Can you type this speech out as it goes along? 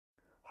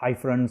Hi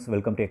friends,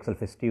 welcome to Excel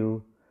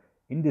Festive.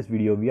 In this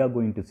video, we are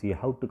going to see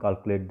how to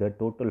calculate the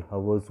total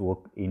hours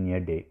worked in a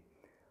day.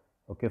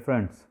 Okay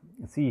friends,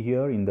 see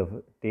here in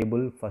the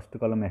table, first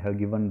column I have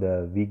given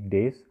the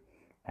weekdays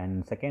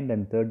and second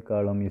and third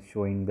column is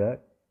showing the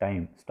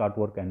time, start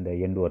work and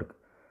the end work.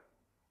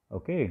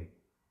 Okay,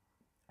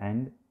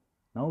 and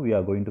now we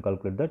are going to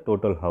calculate the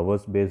total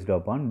hours based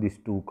upon these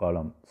two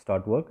columns,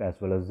 start work as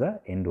well as the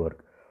end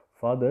work.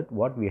 For that,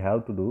 what we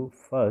have to do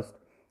first,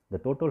 the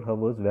total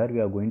hours where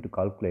we are going to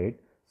calculate,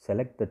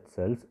 select that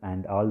cells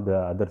and all the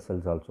other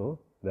cells also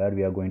where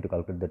we are going to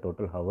calculate the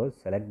total hours,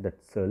 select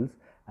that cells,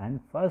 and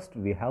first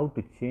we have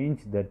to change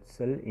that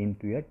cell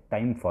into a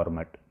time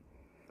format.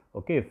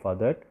 Okay, for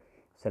that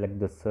select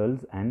the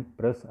cells and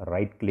press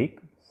right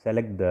click,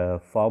 select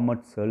the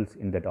format cells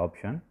in that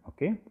option.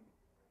 Okay,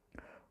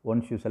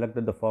 once you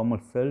selected the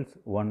format cells,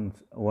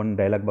 one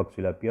dialog box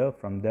will appear.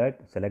 From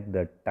that, select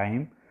the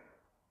time.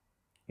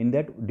 In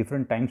that,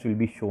 different times will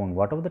be shown.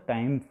 Whatever the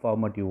time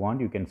format you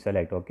want, you can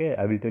select. Okay,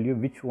 I will tell you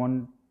which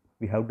one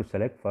we have to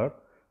select for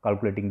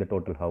calculating the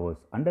total hours.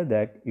 Under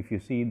that, if you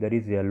see, there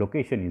is a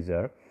location is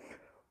there.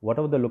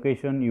 Whatever the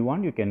location you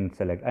want, you can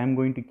select. I am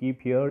going to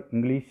keep here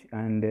English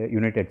and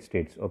United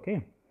States.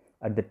 Okay,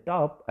 at the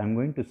top, I am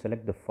going to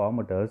select the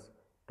format as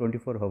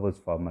 24 hours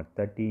format.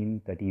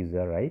 1330 is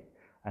there, right?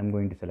 I am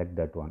going to select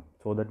that one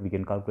so that we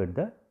can calculate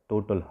the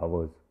total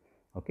hours.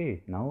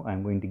 Okay, now I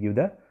am going to give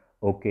the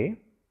OK.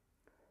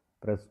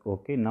 Press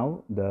OK.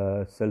 Now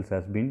the cells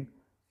has been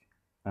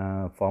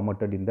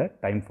formatted in the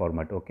time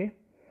format. Okay,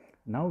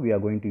 now we are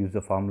going to use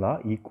the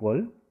formula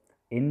equal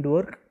end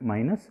work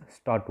minus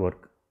start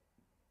work.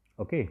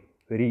 Okay,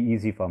 very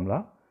easy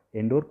formula,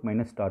 end work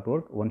minus start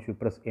work. Once you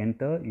press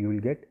enter, you will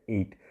get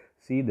 8.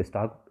 See, the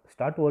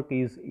start work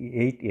is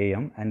 8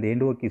 a.m. and the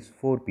end work is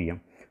 4 p.m.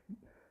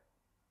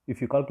 If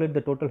you calculate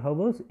the total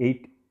hours,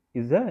 8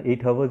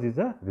 hours is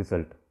the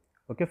result.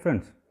 Okay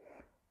friends,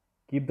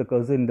 keep the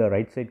cursor in the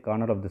right side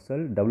corner of the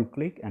cell, double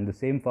click, and the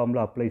same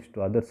formula applies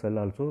to other cell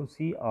also.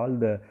 See all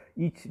the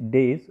each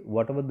days,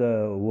 whatever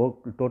the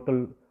work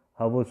total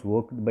hours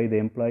worked by the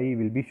employee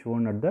will be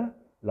shown at the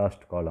last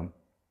column.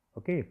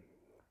 Okay,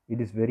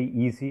 it is very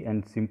easy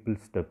and simple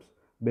steps.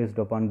 Based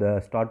upon the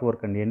start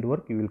work and end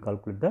work, you will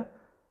calculate the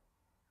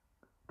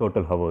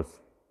total hours.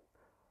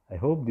 I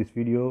hope this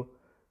video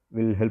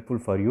will helpful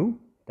for you.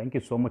 Thank you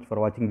so much for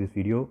watching this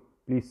video.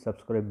 Please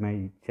subscribe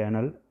my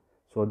channel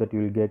so that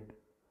you will get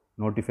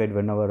notified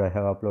whenever I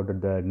have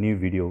uploaded the new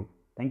video.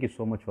 Thank you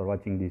so much for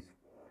watching this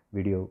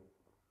video.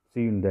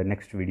 See you in the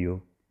next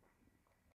video.